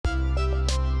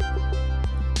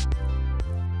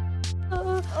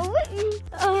whip me.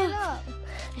 Get up.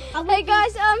 Hey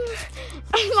guys,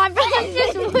 my brother's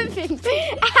just whipping me.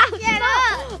 Ow, Get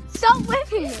up. Stop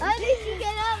whipping me. How did you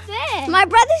get up there? My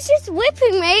brother's just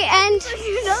whipping me and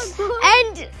Don't go.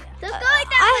 and Don't go like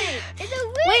that way. It's a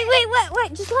whip.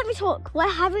 wait, just let me talk. We're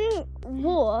having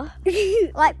war.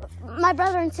 Like, my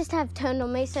brother and sister have turned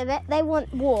on me, so they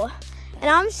want war. And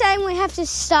I'm saying we have to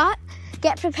start,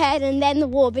 get prepared, and then the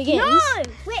war begins. No.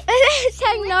 Wait. And they're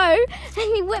saying no,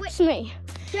 and he whips me.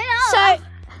 Get up.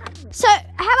 So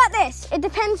how about this? It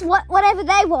depends whatever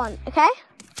they want, okay?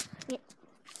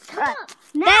 Come Right. on.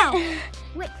 Now.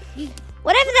 Wait.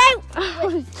 Whatever they... Whoa.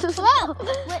 Wait.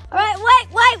 Alright,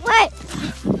 wait.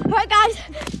 Alright, guys.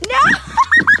 No!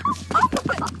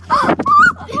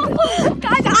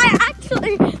 Guys, I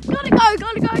actually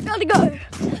gotta go.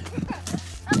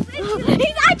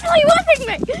 He's actually whipping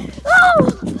me. No.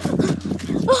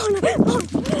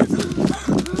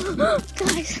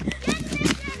 Guys.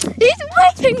 He's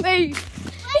whipping me.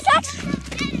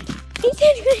 He's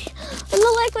hitting me on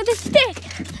the leg with a stick.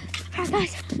 Alright,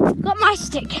 guys. Got my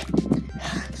stick.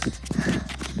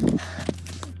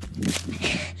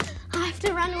 I have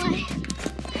to run away.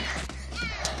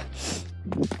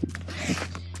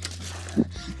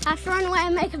 I have to run away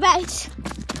and make a base.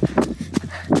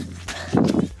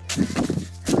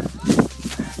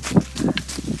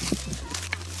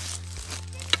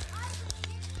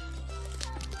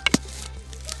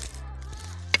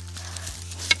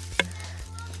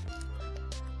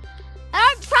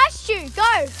 I don't press you.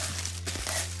 Go.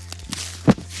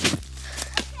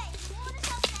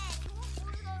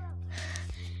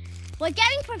 We're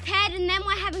getting prepared and then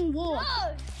we're having war.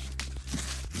 No.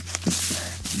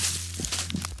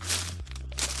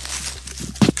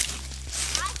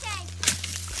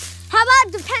 How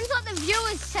about depends what the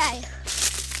viewers say?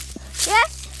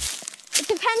 Yes? It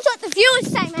depends what the viewers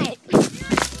say, mate.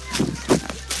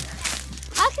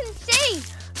 I can see.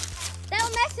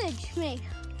 They'll message me.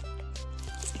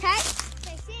 Okay?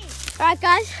 Alright,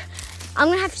 guys. I'm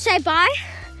going to have to say bye.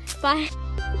 Bye.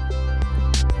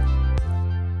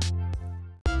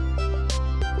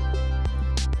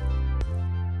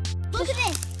 Look at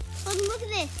this. Look at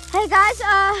this. Hey guys,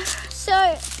 so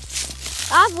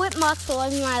I have whip marks all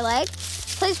over my leg.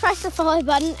 Please press the follow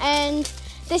button, and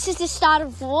this is the start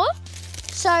of war.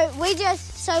 So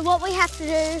what we have to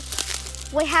do,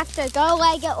 we have to go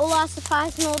away, get all our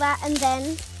supplies and all that, and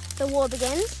then the war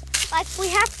begins. Like, we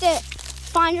have to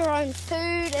find our own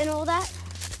food and all that.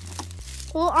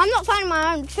 Well, I'm not finding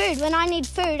my own food. When I need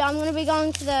food, I'm going to be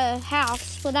going to the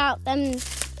house without them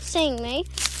seeing me.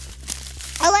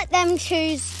 I'll let them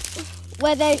choose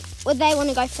where they want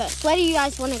to go first. Where do you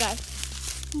guys want to go?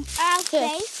 Our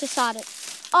base. To start it.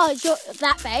 Oh, it's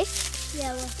that base?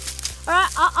 Yeah. All right,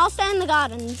 I'll stay in the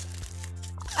garden.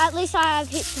 At least I have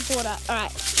heaps of water. All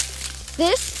right.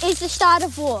 This is the start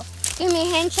of war. Give me a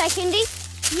handshake, Indy.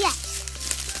 Yes.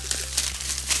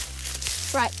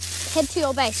 Right, head to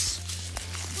your base.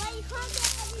 Well, you can't get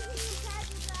everything inside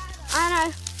the garden. I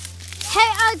know.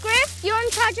 Hey, Griff, you're in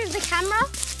charge of the camera.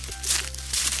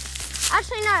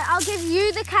 Actually, no, I'll give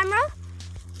you the camera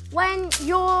when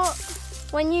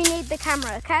you need the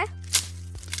camera, okay?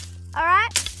 All right?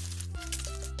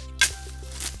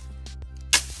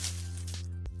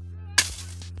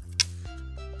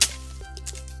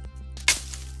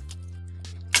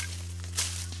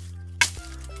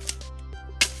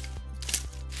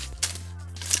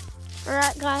 All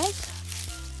right, guys.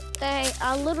 They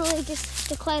are literally just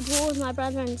declared war with my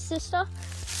brother and sister.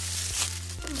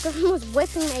 Griffin was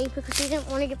whipping me because he didn't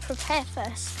want to get prepared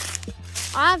first.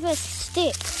 I have a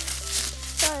stick.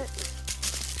 So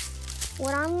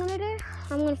what I'm going to do,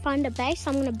 I'm going to find a base.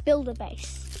 I'm going to build a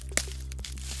base.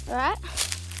 Alright?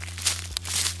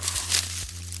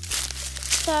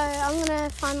 So I'm going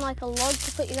to find like a log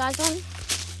to put you guys on.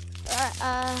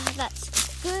 Alright,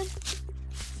 that's good.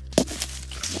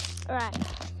 Alright.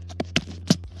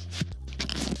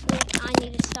 I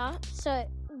need to start. So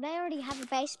they already have a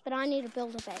base, but I need to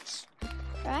build a base.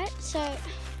 Right? So,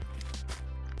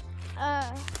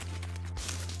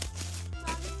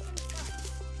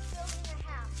 building a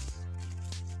house.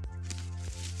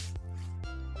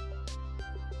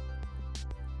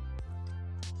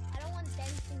 I don't want them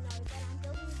to know that I'm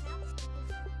building a house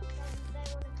because they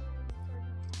want to come in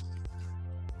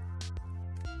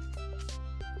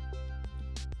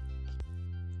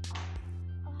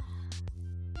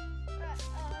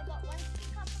I got one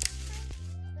stick up on the tree,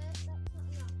 but that's not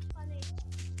enough. I need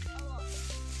a lot.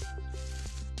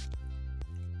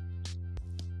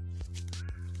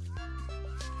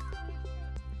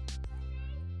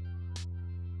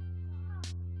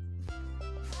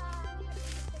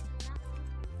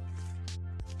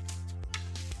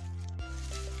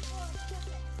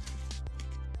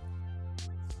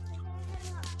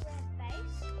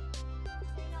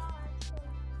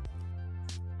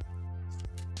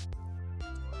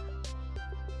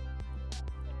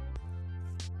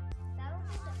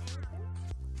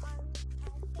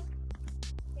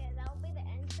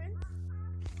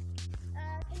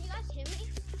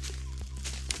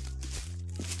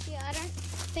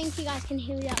 think you guys can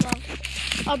hear me that well.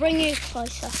 I'll bring you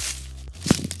closer.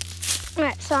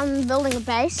 Alright, so I'm building a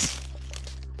base.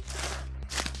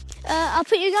 I'll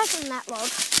put you guys on that log.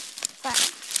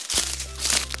 Right.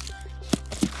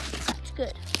 That's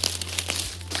good.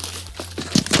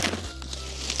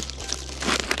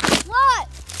 What?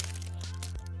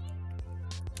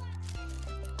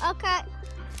 Okay.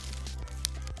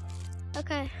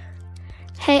 Okay.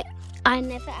 Hey, I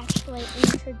never actually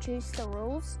introduced the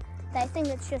rules. They think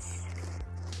it's just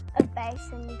a base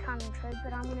and you can't intrude,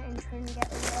 but I'm going to intrude and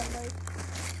get all the loot.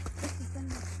 This is going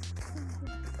to be so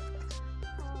good.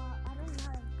 Oh, I don't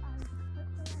know.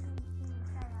 Hopefully I didn't even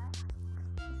say that.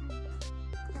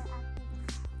 They're actually going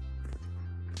to...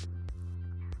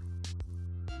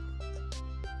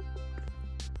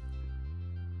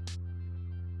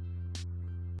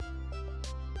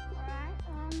 Alright,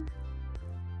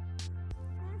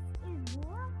 this is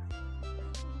war.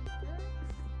 This is good.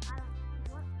 I don't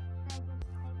know what they just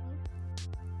hate me.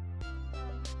 So I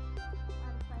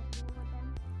decided to war with them.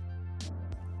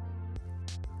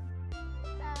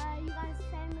 You guys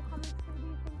say in the comments who do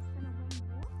you think is gonna win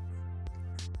war?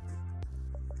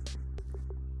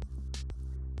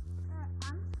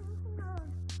 I'm thinking of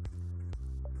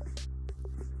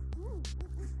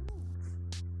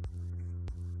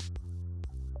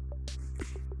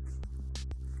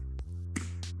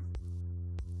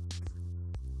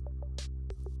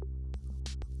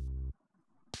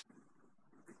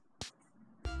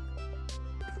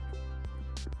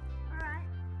Alright.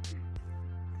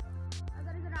 I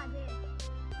got a good idea.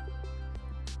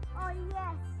 Oh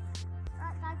yes!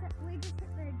 Right guys, we just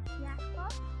hit the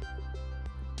jackpot.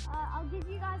 I'll give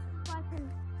you guys like an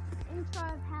intro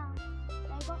of how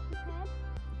they got prepared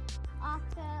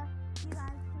after you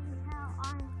guys see how I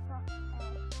got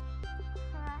prepared.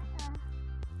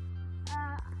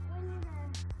 Alright, we need to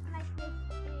make this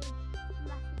big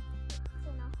massive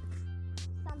thinner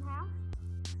somehow.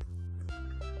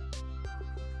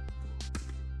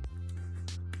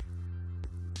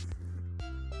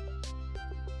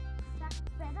 That's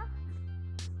better.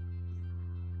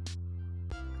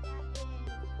 That is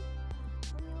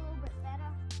a little bit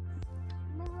better.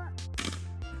 More.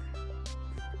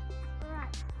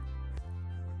 Alright.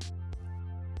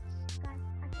 Guys,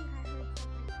 I think I heard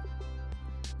something.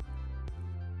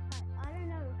 But I don't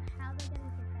know how they're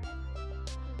getting prepared.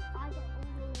 Because I got all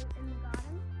the loot in the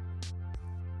garden.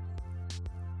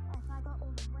 Like I got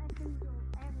all the weapons or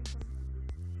everything.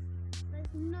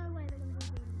 There's no way they're gonna be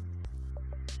beating me.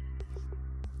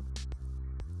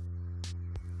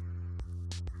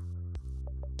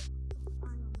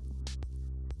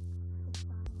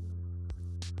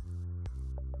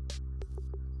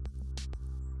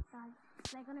 Guys,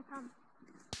 they're gonna come.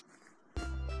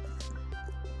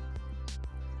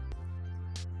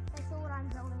 They saw what I'm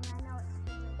building. I know it's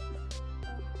too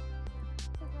good.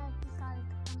 Because I've decided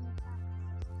to come this back.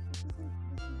 This is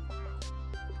bad.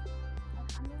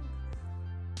 Like,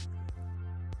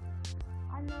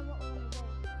 I know what we're gonna do.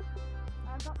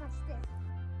 I got my stick.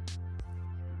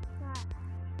 Right.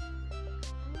 I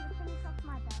need to finish off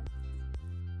my bed.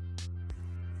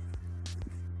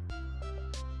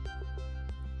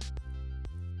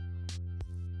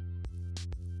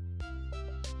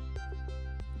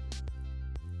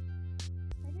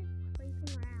 They're just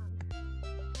creeping around.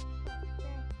 Like,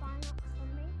 they're flying up on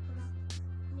me. They're not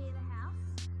near the house.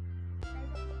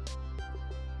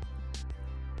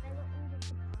 They got all the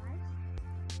supplies.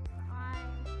 I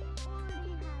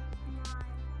already have my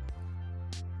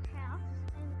house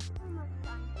and it's almost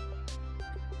done.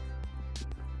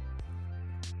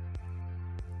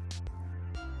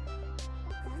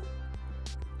 Okay.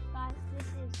 Guys, this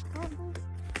is horrible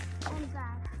and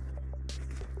bad.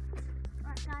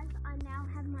 Right guys, I now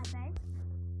have my base.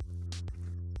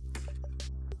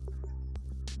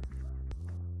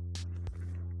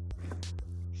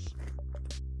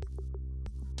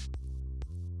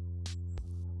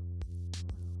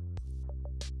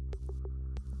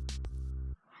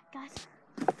 Guys,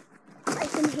 I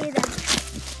can hear them.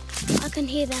 I can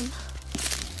hear them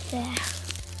there.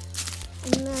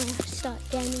 I'm gonna start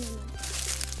gaining on them.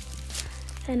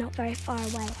 They're not very far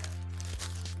away.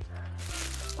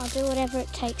 I'll do whatever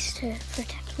it takes to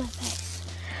protect my base.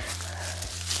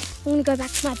 I'm gonna go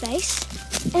back to my base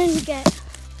and get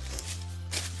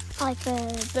like the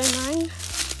boomerang.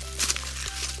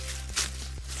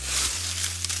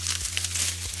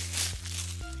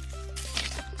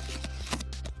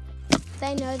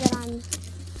 They know that I'm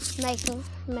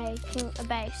making a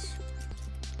base.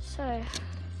 So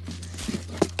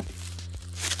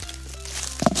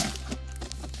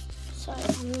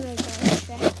I'm gonna go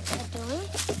check what they're doing.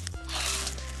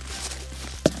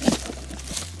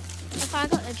 if I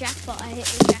got the jackpot, I hit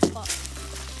the jackpot.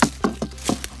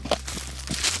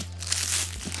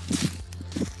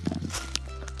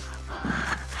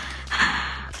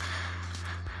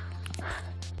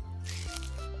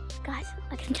 Guys,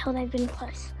 I can tell they've been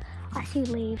close. I see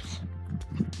leaves.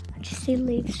 I just see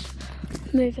leaves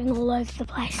moving all over the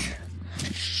place.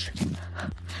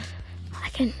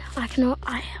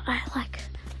 I like,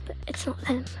 but it's not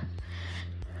them.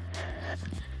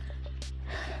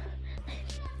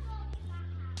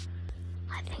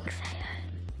 I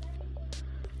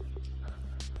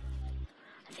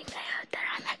think they heard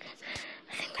that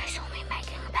I think they saw me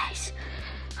making a base.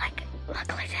 Like,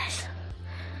 luckily there's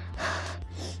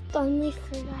the only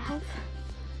food I have.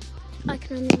 I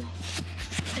can only make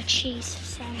a cheese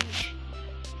sandwich.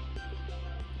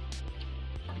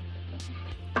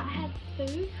 I have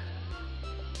food.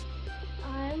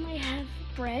 I only have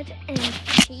bread and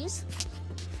cheese.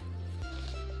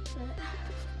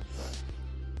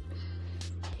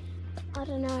 But I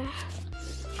don't know.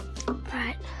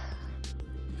 Right.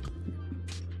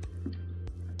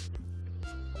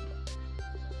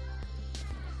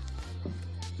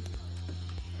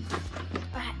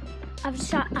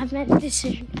 I've made a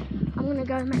decision. I'm gonna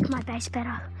go make my base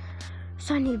better.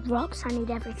 So I need rocks, I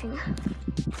need everything.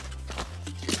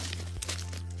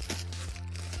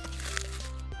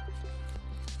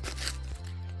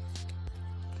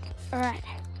 Alright,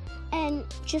 and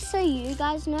just so you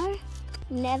guys know,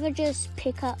 never just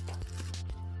pick up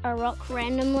a rock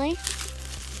randomly.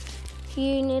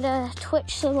 You need to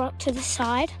twitch the rock to the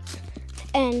side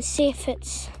and see if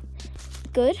it's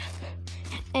good.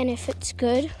 And if it's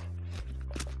good,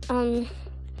 and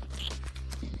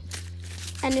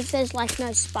if there's like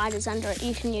no spiders under it,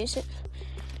 you can use it.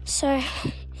 So,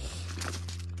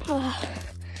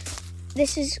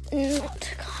 this is not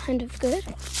kind of good.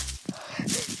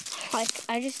 Like,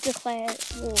 I just declared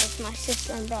war with my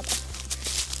sister and brother.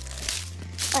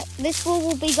 Like, this war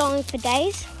will be going for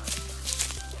days.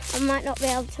 I might not be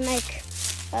able to make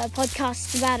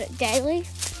podcasts about it daily,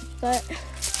 but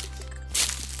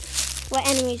we're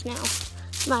enemies now.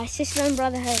 My sister and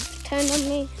brother have turned on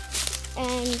me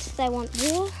and they want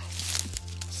war,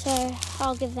 so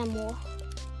I'll give them war.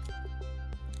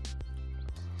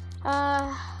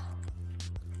 I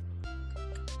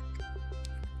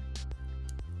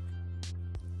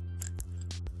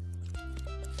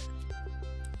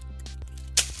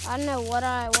don't know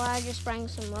why I just bring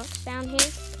some rocks down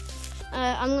here.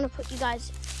 I'm gonna put you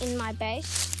guys in my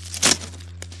base.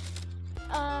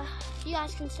 You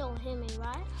guys can still hear me,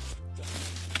 right?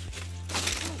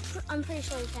 I'm pretty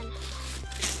sure you can.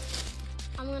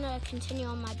 I'm gonna continue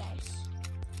on my base.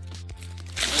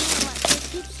 And like,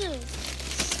 there's heaps of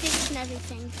sticks and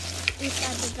everything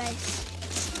inside the base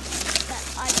that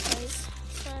I chose,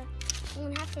 so I'm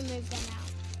gonna have to move them out.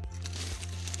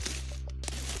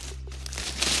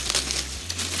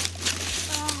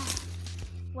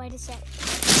 Wait a sec,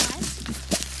 guys.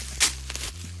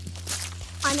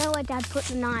 I know where Dad put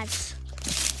the knives.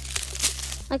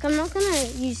 Like, I'm not gonna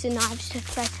use the knives to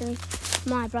threaten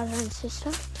my brother and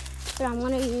sister, but I'm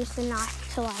gonna use the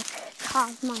knife to like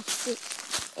carve my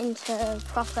sticks into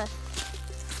proper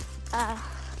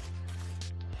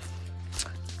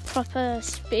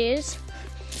spears,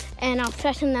 and I'll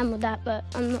threaten them with that, but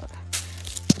I'm not.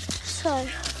 So,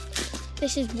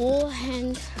 this is war,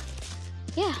 and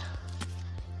yeah.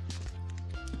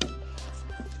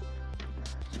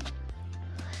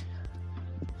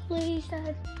 Please,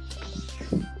 Dad.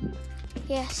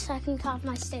 Yes, I can carve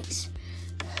my sticks.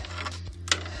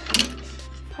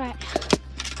 Right,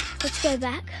 let's go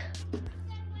back.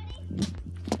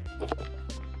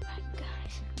 Right,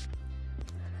 guys.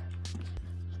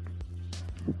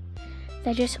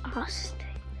 They just asked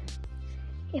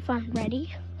if I'm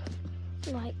ready.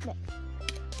 Like that.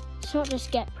 It's not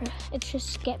just it's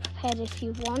just get prepared if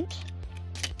you want,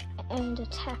 and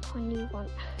attack when you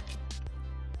want.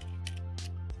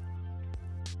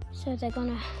 So they're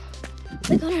gonna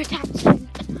attack soon.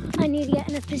 I need to get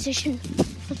in a position.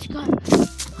 Let's go. Alright,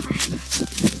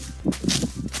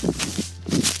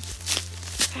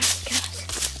 guys.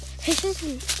 This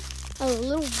isn't a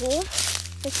little war.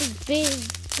 It's a big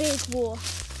war.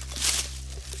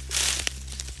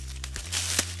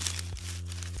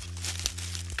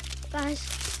 Guys.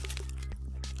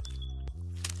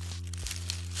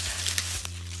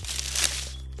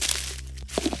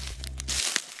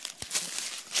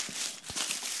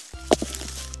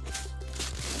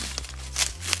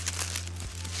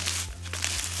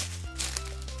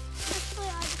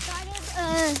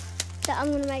 That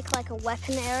I'm gonna make like a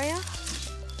weapon area.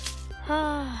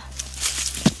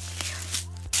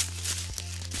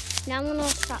 Now I'm gonna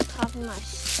start carving my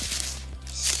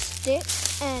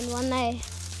sticks, and when they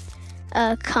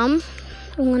come,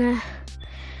 I'm gonna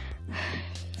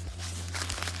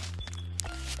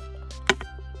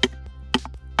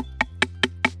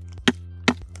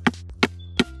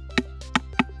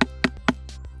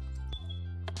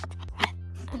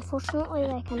unfortunately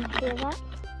they can hear that.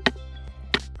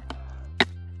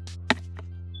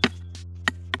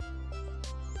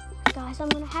 Guys, I'm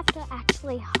gonna have to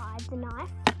actually hide the knife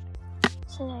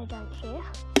so they don't hear.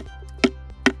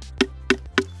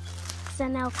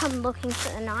 Then they'll come looking for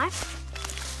the knife.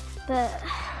 But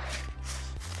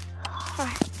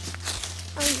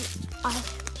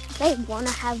they want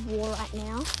to have war right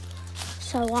now.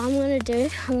 So what I'm gonna do,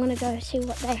 I'm gonna go see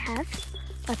what they have,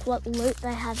 like what loot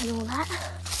they have and all that.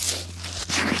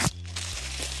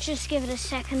 Just give it a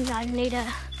second. I need to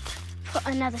put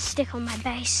another stick on my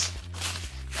base.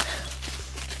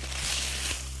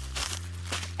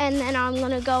 And then I'm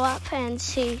gonna go up and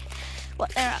see what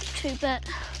they're up to. But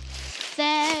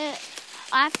I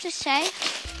have to say,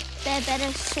 they're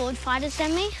better sword fighters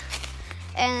than me,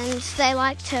 and they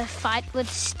like to fight with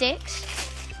sticks.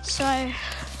 So I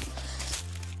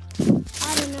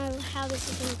don't know how this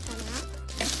is gonna turn out.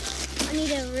 I need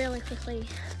to really quickly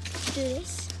do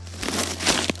this.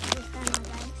 Defend my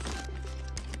base.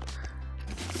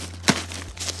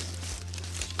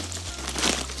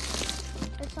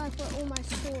 It's like where all my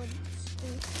swords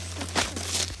and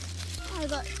stuff. I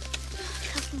got a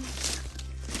couple more.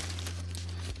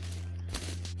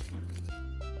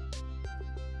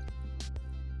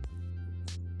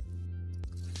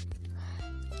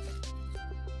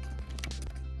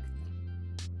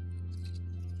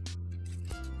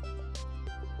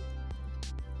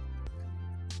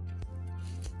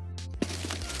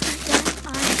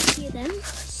 Them,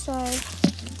 so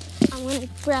I'm gonna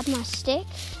grab my stick.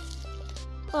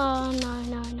 Oh no,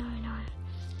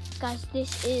 guys,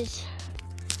 this is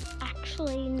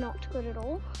actually not good at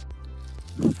all.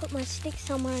 I put my stick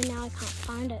somewhere and now I can't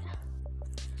find it.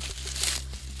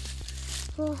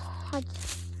 Oh,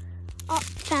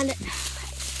 found it.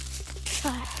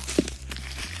 So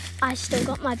I still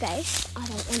got my base. I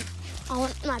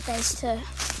want my base to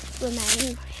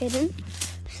remain hidden,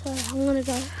 so I'm gonna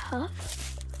go up.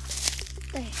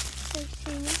 They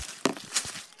see me.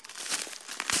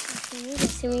 They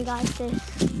see me, guys.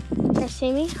 They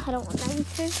see me. I don't want them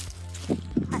to.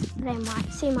 They might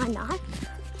see my knife.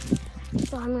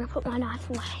 So I'm going to put my knife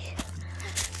away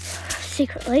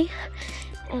secretly.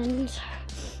 And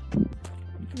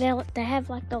they have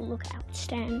like the lookout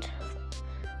stand.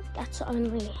 That's the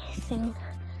only thing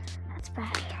that's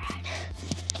bad, right?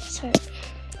 So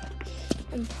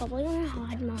I'm probably going to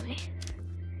hide my...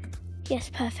 Yes,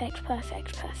 perfect, guys.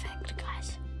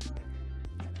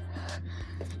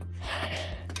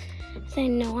 They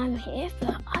know I'm here,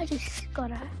 but I just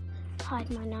gotta hide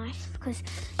my knife because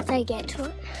if they get to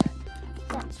it,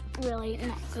 that's really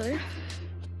not good.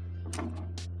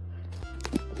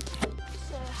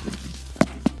 So,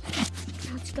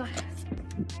 let's go.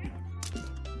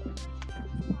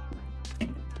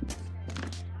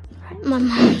 My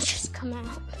mom's just come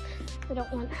out. I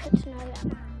don't want her to know that I'm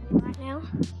here right now.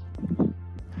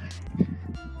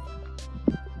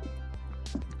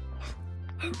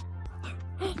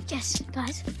 Yes,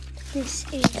 guys,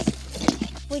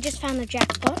 we just found the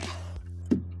jackpot.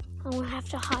 I'm gonna have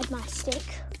to hide my stick.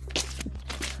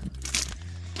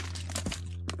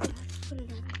 Put it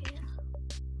over here.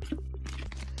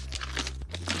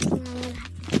 And I'm gonna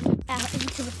have to go out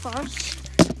into the forest.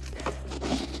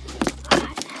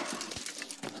 Alright.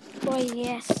 Oh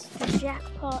yes, the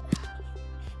jackpot,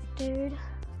 dude.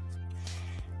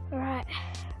 Alright.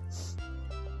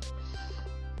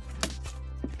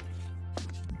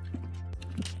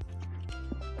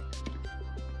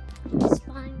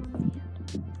 Spying on me.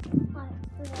 Like,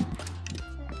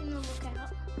 they're in the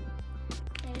lookout.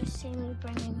 They just see me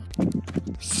bringing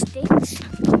sticks to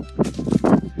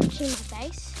my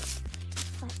base.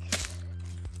 Like,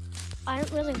 I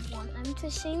don't really want them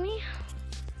to see me,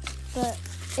 but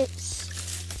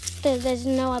there's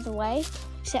no other way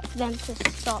except for them to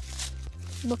stop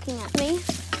looking at me,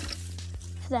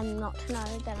 for them not to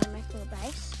know that I'm making a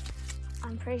base.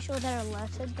 I'm pretty sure they're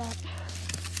alerted that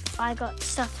I got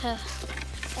stuff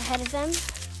ahead of them,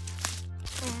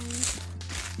 and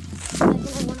they're going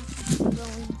to want to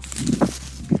ruin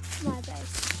my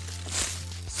base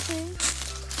soon.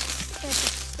 They're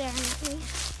just staring at me.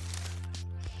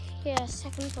 Yeah,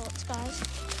 second thoughts, guys.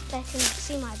 They can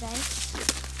see my base.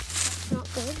 That's not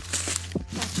good.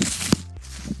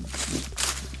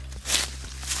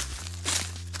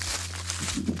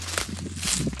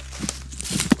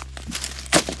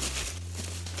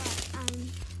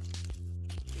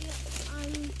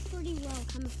 I'm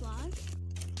camouflage,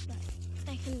 but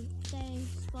they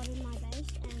spotted my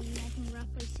base and they can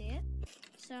roughly see it.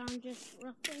 So I'm just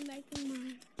roughly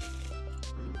making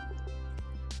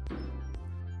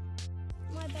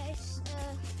my base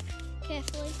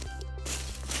carefully.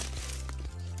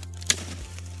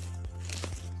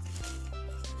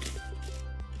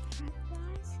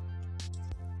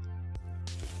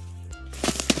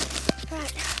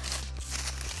 Right,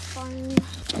 fun.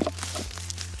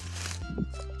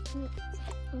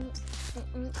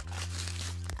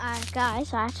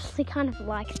 Guys, I actually kind of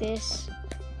like this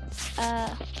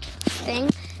thing.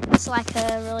 It's like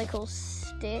a really cool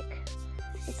stick.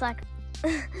 It's like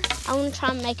I want to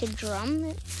try and make a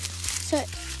drum. So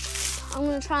I'm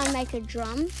going to try and make a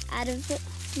drum out of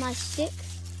my stick.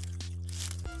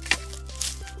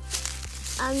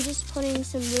 I'm just putting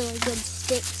some really good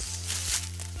sticks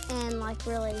and like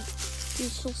really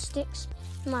useful sticks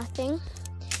in my thing.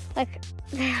 Like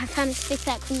I found a stick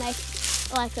that can make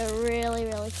like a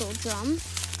really cool drum.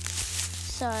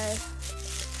 So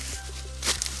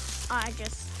I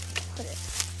just put it.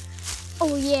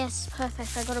 Oh yes,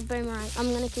 perfect. I got a boomerang.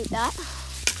 I'm gonna keep that.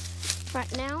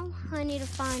 Right now, I need to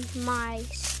find my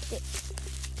stick.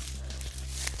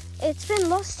 It's been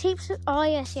lost heaps. Oh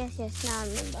yes. Now I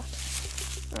remember.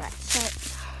 Right, so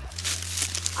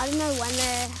I don't know when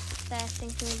they're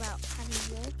thinking about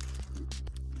having war,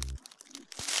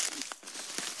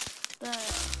 but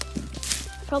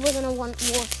probably gonna want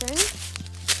war soon.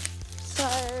 So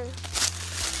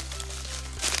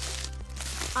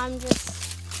I'm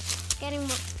just getting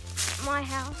my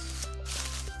house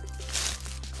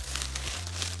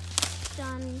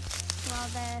done while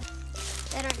they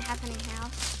don't have any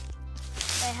house.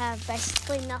 They have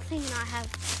basically nothing, and I have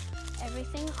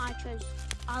everything.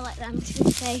 I let them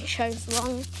choose. They chose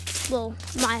wrong. Well,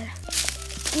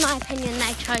 in my opinion,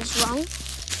 they chose wrong.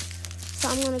 So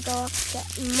I'm gonna go up and get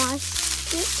my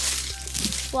stick.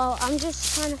 Well, I'm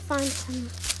just trying to find some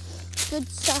good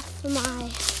stuff for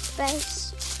my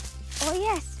base. Oh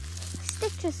yes, a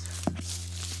stick just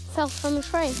fell from a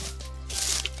tree.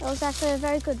 That was actually a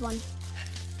very good one.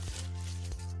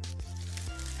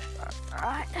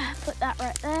 Alright, put that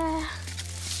right there.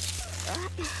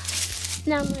 Alright.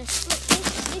 Now I'm going to split this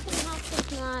stick in half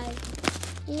with my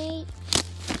meat.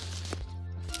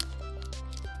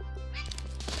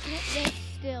 They're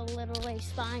still literally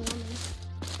spying on me.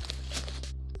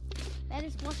 They're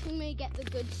just watching me get the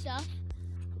good stuff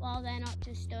while they're not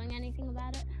just doing anything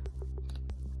about it.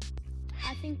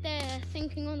 I think they're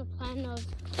thinking on a plan of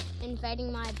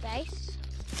invading my base.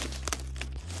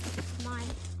 My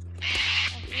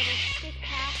little stick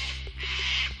house.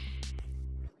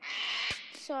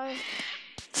 So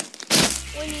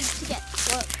we need to get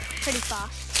to work pretty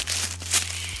fast.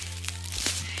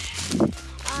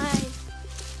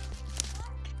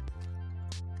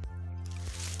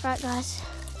 Right guys,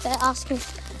 they're asking,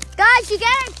 guys, you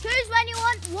get to choose when you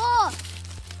want war.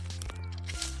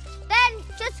 Then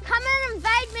just come and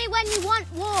invade me when you want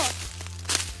war.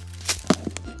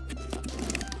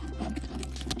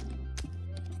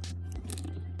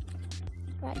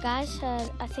 Right guys,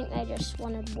 I think they just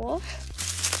wanted war.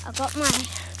 I found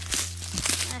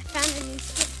a new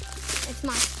stick. It's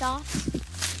my staff.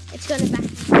 It's going to back me.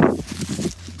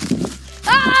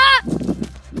 Ah!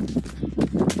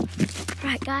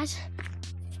 Right guys.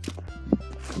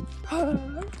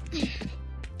 I'm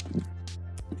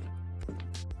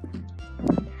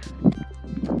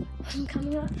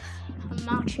coming up. I'm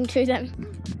marching to them.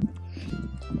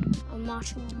 I'm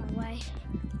marching on my way.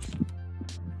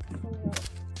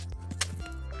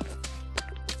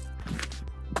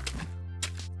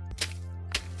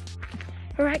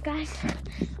 Alright guys,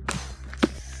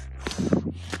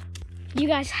 you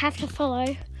guys have to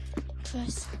follow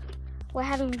because we're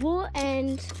having war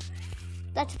and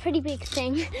that's a pretty big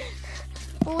thing.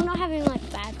 But we're not having like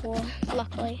bad war,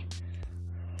 luckily.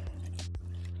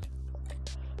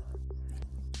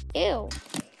 Ew,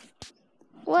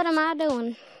 what am I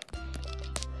doing?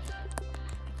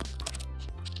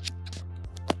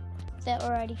 They're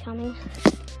already coming.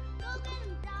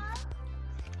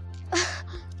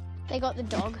 They got the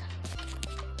dog.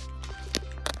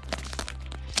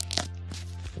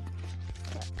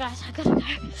 Guys, I gotta go.